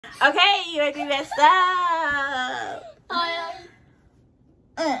Okay, you make me messed up.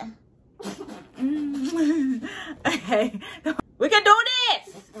 Okay, we can do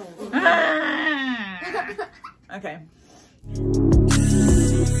this. Okay.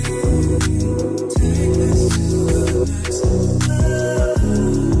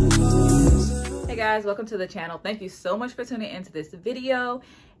 Hey guys, welcome to the channel. Thank you so much for tuning into this video.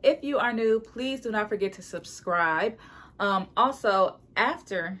 If you are new, please do not forget to subscribe. Also,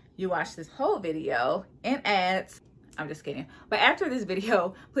 after you watch this whole video and ads, I'm just kidding, but after this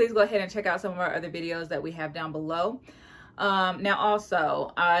video, please go ahead and check out some of our other videos that we have down below. Now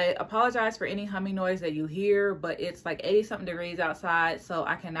also, I apologize for any humming noise that you hear, but it's like 80-something degrees outside, so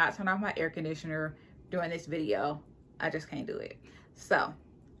I cannot turn off my air conditioner during this video. I just can't do it. So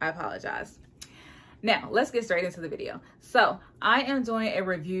I apologize. Now, let's get straight into the video. So I am doing a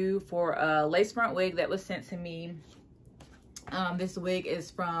review for a lace front wig that was sent to me. This wig is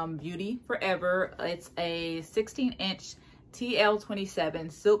from Beauty Forever. It's a 16-inch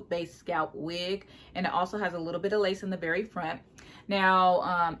TL27 silk-based scalp wig, and it also has a little bit of lace in the very front.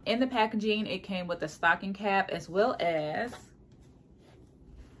 Now, in the packaging, it came with a stocking cap as well as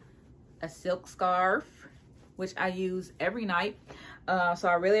a silk scarf, which I use every night. So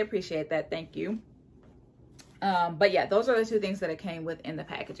I really appreciate that. Thank you. But yeah, those are the two things that it came with in the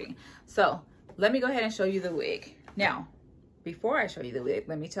packaging. So let me go ahead and show you the wig. Now, before I show you the wig,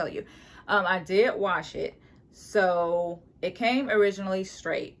 let me tell you, I did wash it. So it came originally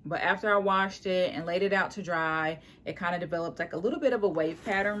straight, but after I washed it and laid it out to dry, it kind of developed like a little bit of a wave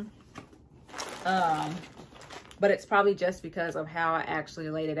pattern. But it's probably just because of how I actually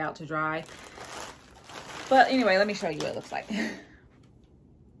laid it out to dry. But anyway, let me show you what it looks like.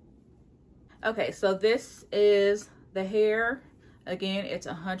 Okay, so this is the hair. Again, it's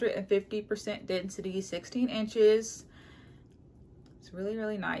 150% density, 16 inches. It's really,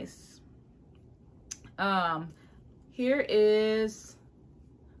 really nice. Here is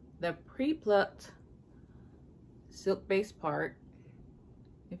the pre-plucked silk-based part,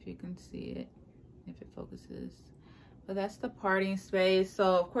 if you can see it, if it focuses. But that's the parting space.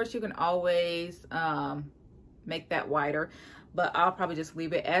 So of course you can always make that wider, but I'll probably just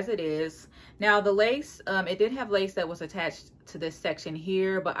leave it as it is. Now the lace, it did have lace that was attached to this section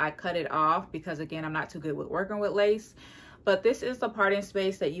here, but I cut it off because again, I'm not too good with working with lace. But this is the parting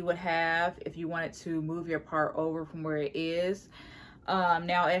space that you would have if you wanted to move your part over from where it is.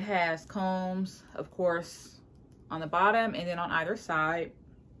 Now it has combs, of course, on the bottom and then on either side.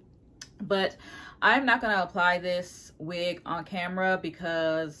 But I'm not going to apply this wig on camera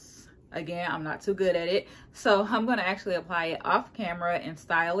because, again, I'm not too good at it. So I'm going to actually apply it off camera and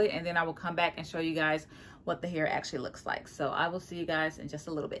style it. And then I will come back and show you guys what the hair actually looks like. So I will see you guys in just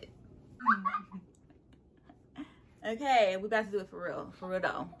a little bit. Okay, we about to do it for real. For real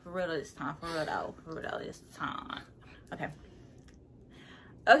though. For real this time. For real though. For real this time. Okay.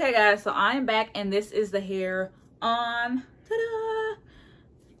 Okay guys, so I am back and this is the hair on. Ta-da!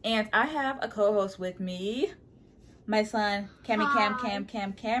 And I have a co-host with me. My son, Cameron.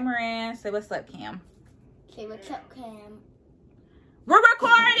 Say what's up, Cam. Say what's up, Cam. We're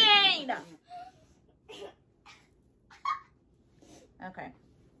recording! Okay.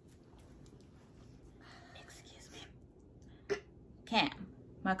 Cam,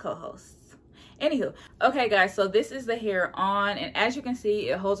 my co-host. Anywho, okay guys, so this is the hair on, and as you can see,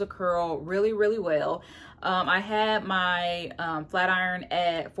 it holds a curl really, really well. I had my flat iron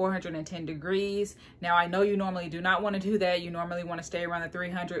at 410 degrees. Now I know you normally do not want to do that. You normally want to stay around the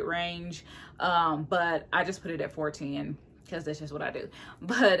 300 range, but I just put it at 410 because that's just what I do.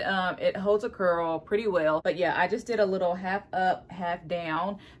 But it holds a curl pretty well. But yeah, I just did a little half up, half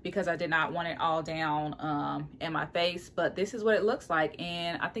down because I did not want it all down in my face. But this is what it looks like,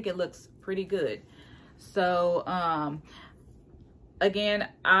 and I think it looks pretty good. So again,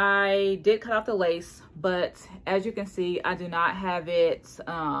 I did cut off the lace, but as you can see, I do not have it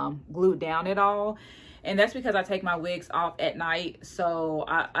glued down at all. And that's because I take my wigs off at night, so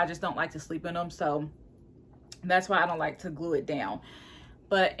I just don't like to sleep in them. So that's why I don't like to glue it down.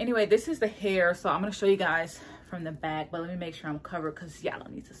 But anyway, this is the hair. So I'm going to show you guys from the back. But let me make sure I'm covered because y'all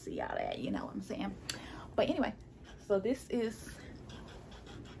don't need to see all that. You know what I'm saying? But anyway, so this is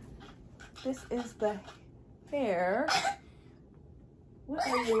the hair. What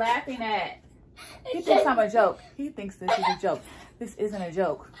are you laughing at? He thinks I'm a joke. He thinks this is a joke. This isn't a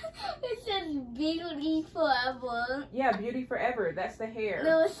joke. It says Beauty Forever. Yeah, Beauty Forever. That's the hair.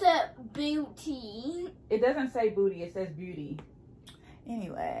 No, it said Beauty. It doesn't say booty. It says beauty.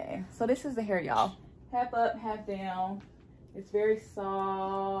 Anyway, so this is the hair, y'all. Half up, half down. It's very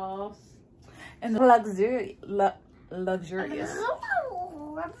soft. And luxurious.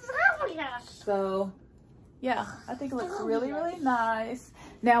 So yeah, I think it looks really, really nice.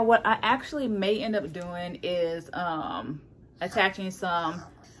 Now what I actually may end up doing is attaching some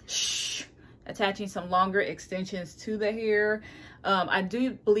longer extensions to the hair. I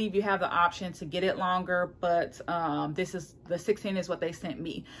do believe you have the option to get it longer, but this is the 16 is what they sent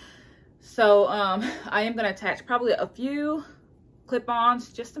me. So I am going to attach probably a few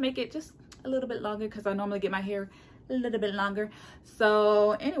clip-ons just to make it just a little bit longer, because I normally get my hair a little bit longer.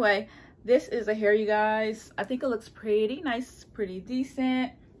 So anyway, this is the hair, you guys. I think it looks pretty nice, pretty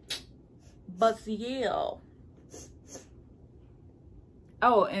decent. But yeah.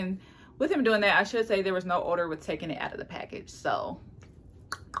 Oh, and with him doing that, I should say there was no order with taking it out of the package. So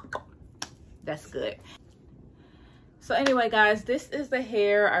that's good. So anyway, guys, this is the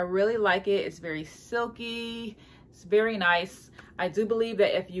hair. I really like it. It's very silky. It's very nice. I do believe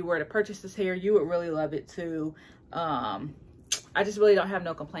that if you were to purchase this hair, you would really love it too. I just really don't have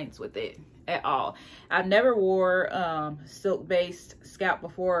no complaints with it at all. I've never wore silk-based scalp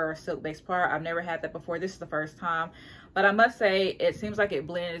before, or silk-based part. I've never had that before. This is the first time. But I must say, it seems like it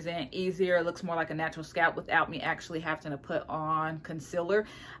blends in easier. It looks more like a natural scalp without me actually having to put on concealer.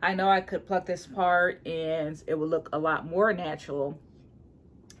 I know I could pluck this part and it would look a lot more natural,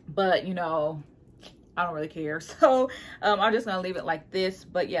 but you know, I don't really care. So I'm just gonna leave it like this.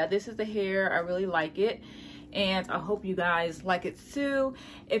 But yeah, this is the hair. I really like it, and I hope you guys like it too.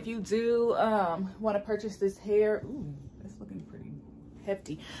 If you do want to purchase this hair, ooh, it's looking pretty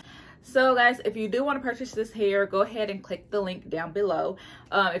hefty. So guys, if you do want to purchase this hair, go ahead and click the link down below.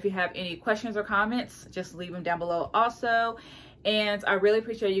 If you have any questions or comments, just leave them down below also. And I really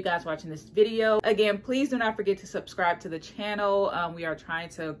appreciate you guys watching this video. Again, please do not forget to subscribe to the channel. We are trying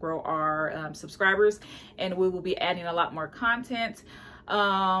to grow our subscribers, and we will be adding a lot more content.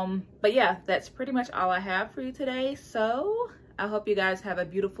 But yeah, that's pretty much all I have for you today. So I hope you guys have a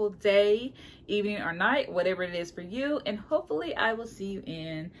beautiful day, evening, or night, whatever it is for you. And hopefully I will see you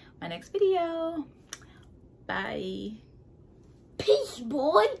in my next video. Bye. Peace,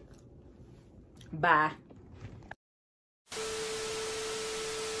 boy. Bye.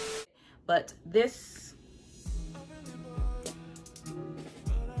 But this,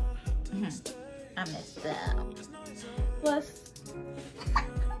 I messed up. Plus,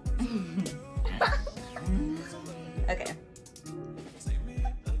 okay.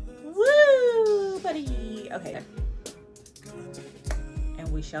 Woo, buddy. Okay.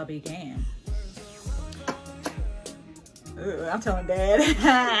 And we shall begin. Ooh, I'm telling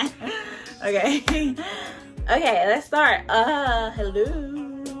Dad. Okay. Okay, let's start.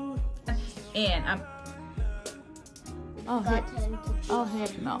 Hello. And I'm. Oh heck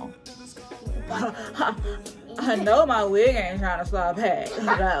no. I know my wig ain't trying to slide past.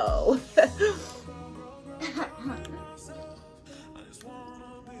 No.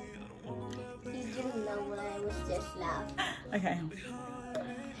 You didn't know when I was just laughing. Okay.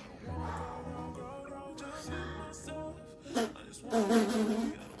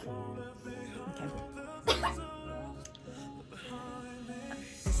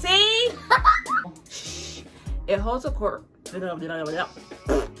 See? It holds a cord.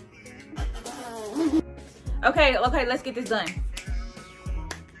 Okay, let's get this done.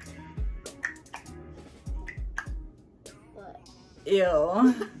 What?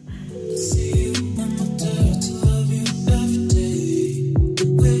 Ew.